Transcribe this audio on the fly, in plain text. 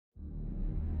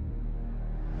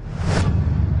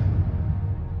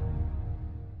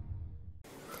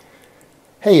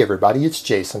Hey everybody, it's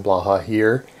Jason Blaha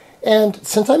here, and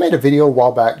since I made a video a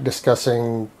while back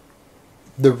discussing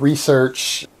the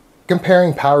research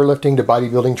comparing powerlifting to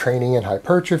bodybuilding training and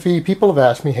hypertrophy, people have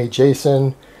asked me, hey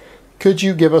Jason, could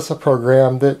you give us a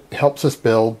program that helps us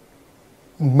build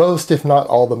most, if not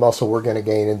all, the muscle we're going to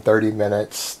gain in 30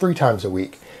 minutes, 3 times a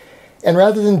week? And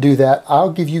rather than do that,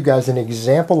 I'll give you guys an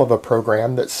example of a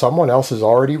program that someone else has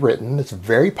already written. It's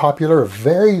very popular, a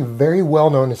very, very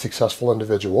well-known and successful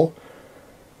individual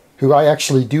who I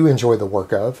actually do enjoy the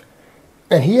work of.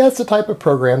 And he has the type of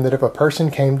program that if a person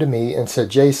came to me and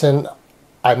said, Jason,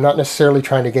 I'm not necessarily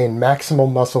trying to gain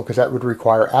maximal muscle because that would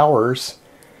require hours,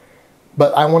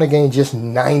 but I want to gain just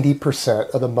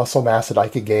 90% of the muscle mass that I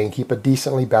could gain, keep a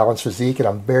decently balanced physique, and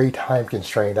I'm very time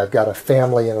constrained. I've got a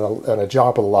family and a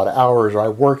job with a lot of hours, or I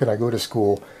work and I go to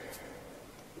school.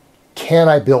 Can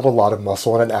I build a lot of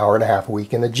muscle in an hour and a half a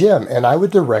week in the gym? And I would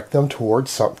direct them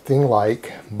towards something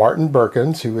like Martin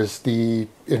Berkins, who is the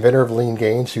inventor of lean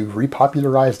gains, who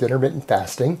repopularized intermittent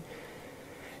fasting.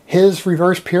 His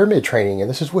reverse pyramid training, and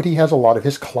this is what he has a lot of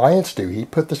his clients do. He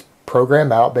put this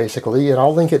program out basically, and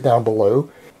I'll link it down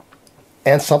below.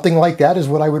 And something like that is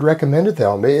what I would recommend to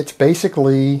them. It's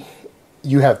basically,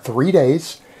 you have 3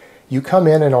 days. You come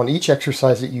in, and on each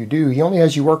exercise that you do, he only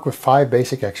has you work with 5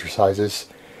 basic exercises.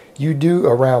 You do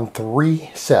around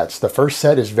 3 sets. The first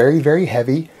set is very, very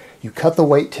heavy. You cut the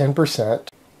weight 10%.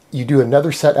 You do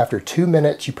another set after 2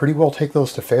 minutes. You pretty well take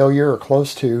those to failure or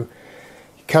close to. You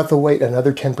cut the weight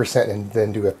another 10% and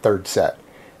then do a third set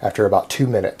after about 2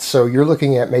 minutes. So you're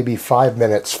looking at maybe 5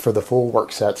 minutes for the full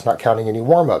work sets, not counting any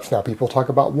warm-ups. Now people talk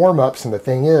about warm-ups, and the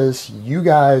thing is, you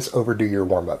guys overdo your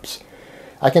warm-ups.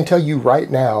 I can tell you right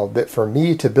now that for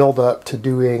me to build up to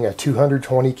doing a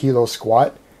 220 kilo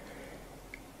squat,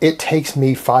 it takes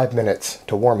me 5 minutes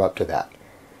to warm up to that.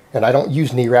 And I don't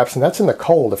use knee wraps, and that's in the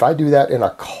cold. If I do that in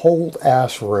a cold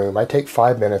ass room, I take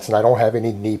 5 minutes and I don't have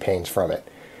any knee pains from it.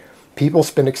 People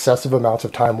spend excessive amounts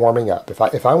of time warming up.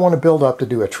 If I want to build up to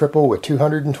do a triple with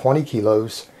 220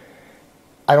 kilos,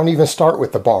 I don't even start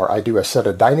with the bar. I do a set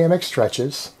of dynamic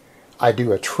stretches. I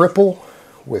do a triple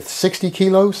with 60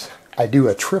 kilos. I do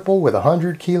a triple with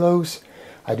 100 kilos.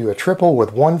 I do a triple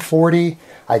with 140.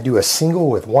 I do a single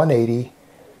with 180.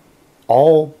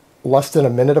 All less than a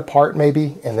minute apart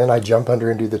maybe, and then I jump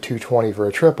under and do the 220 for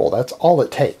a triple. That's all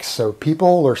it takes. So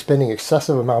people are spending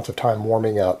excessive amounts of time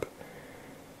warming up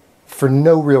for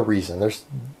no real reason. There's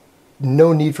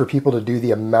no need for people to do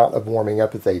the amount of warming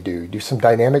up that they do. Do some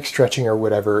dynamic stretching or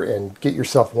whatever and get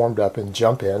yourself warmed up and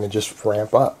jump in and just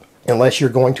ramp up. Unless you're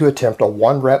going to attempt a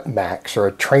 1 rep max, or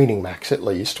a training max at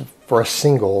least, for a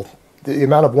single, the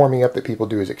amount of warming up that people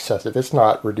do is excessive. It's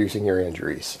not reducing your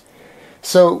injuries.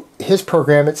 So his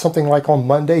program, it's something like on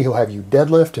Monday, he'll have you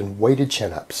deadlift and weighted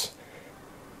chin-ups.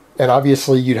 And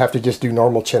obviously you'd have to just do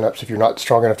normal chin-ups if you're not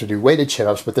strong enough to do weighted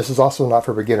chin-ups, but this is also not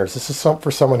for beginners. This is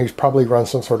for someone who's probably run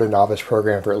some sort of novice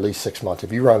program for at least 6 months.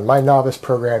 If you run my novice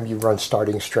program, you run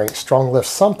starting strength, strong lift,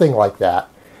 something like that,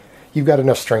 you've got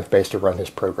enough strength base to run his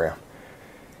program.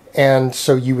 And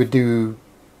so you would do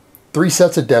 3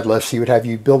 sets of deadlifts. He would have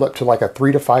you build up to like a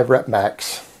 3 to 5 rep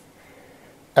max.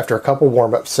 After a couple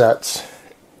warm-up sets,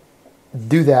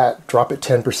 do that, drop it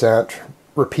 10%,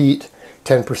 repeat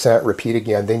 10%, repeat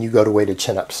again, then you go to weighted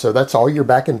chin-ups. So that's all your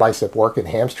back and bicep work, and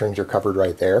hamstrings are covered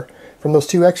right there from those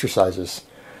 2 exercises.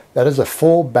 That is a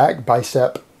full back,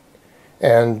 bicep,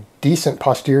 and decent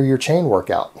posterior chain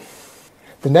workout.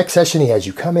 The next session he has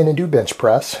you come in and do bench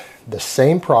press, the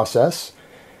same process,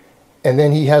 and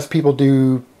then he has people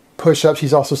do push-ups.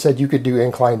 He's also said you could do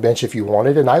incline bench if you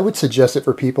wanted, and I would suggest it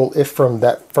for people if from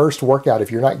that first workout,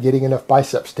 if you're not getting enough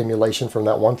bicep stimulation from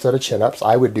that 1 set of chin-ups,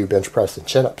 I would do bench press and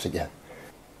chin-ups again.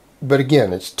 But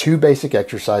again, it's 2 basic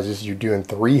exercises. You're doing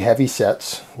 3 heavy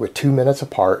sets with 2 minutes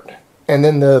apart, and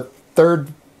then the third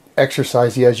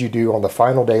exercise he has you do on the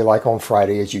final day, like on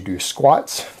Friday, is you do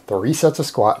squats, 3 sets of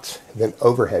squats, and then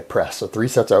overhead press, so 3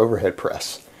 sets of overhead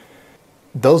press.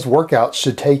 Those workouts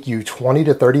should take you 20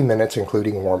 to 30 minutes,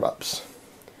 including warm-ups.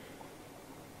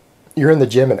 You're in the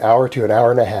gym an hour to an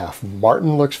hour and a half.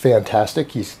 Martin looks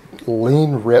fantastic. He's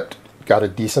lean, ripped, got a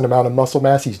decent amount of muscle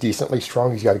mass. He's decently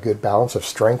strong. He's got a good balance of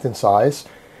strength and size.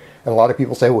 And a lot of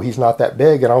people say, well, he's not that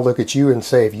big. And I'll look at you and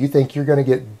say, if you think you're going to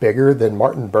get bigger than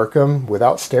Martin Berkham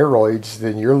without steroids,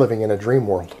 then you're living in a dream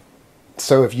world.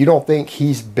 So if you don't think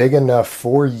he's big enough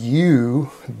for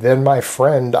you, then my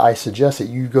friend, I suggest that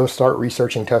you go start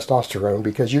researching testosterone,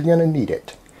 because you're going to need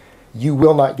it. You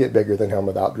will not get bigger than him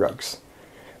without drugs.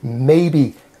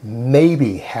 Maybe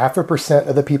 0.5%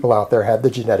 of the people out there have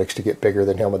the genetics to get bigger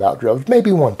than him without drugs.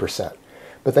 Maybe 1%.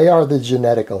 But they are the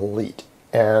genetic elite.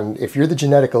 And if you're the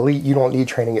genetic elite, you don't need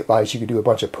training advice. You could do a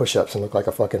bunch of push-ups and look like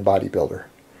a fucking bodybuilder.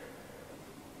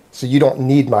 So you don't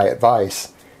need my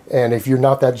advice. And if you're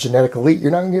not that genetic elite,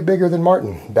 you're not going to get bigger than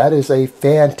Martin. That is a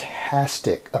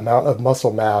fantastic amount of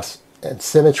muscle mass and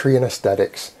symmetry and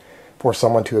aesthetics for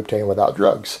someone to obtain without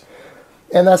drugs.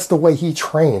 And that's the way he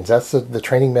trains. That's the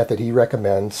training method he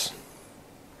recommends.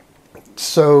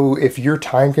 So if you're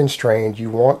time constrained, you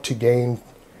want to gain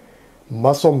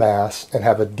muscle mass and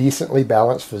have a decently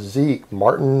balanced physique,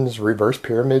 Martin's reverse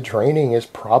pyramid training is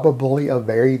probably a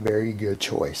very, very good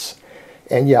choice.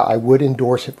 And yeah, I would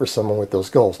endorse it for someone with those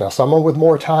goals. Now, someone with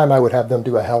more time, I would have them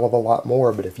do a hell of a lot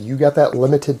more. But if you got that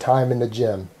limited time in the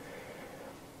gym,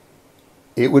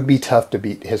 it would be tough to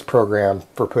beat his program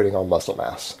for putting on muscle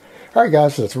mass. All right,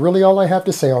 guys, that's really all I have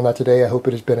to say on that today. I hope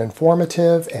it has been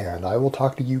informative, and I will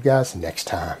talk to you guys next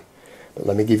time. But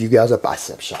let me give you guys a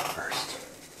bicep shot first.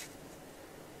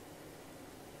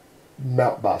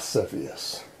 Mount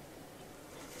Bicephus.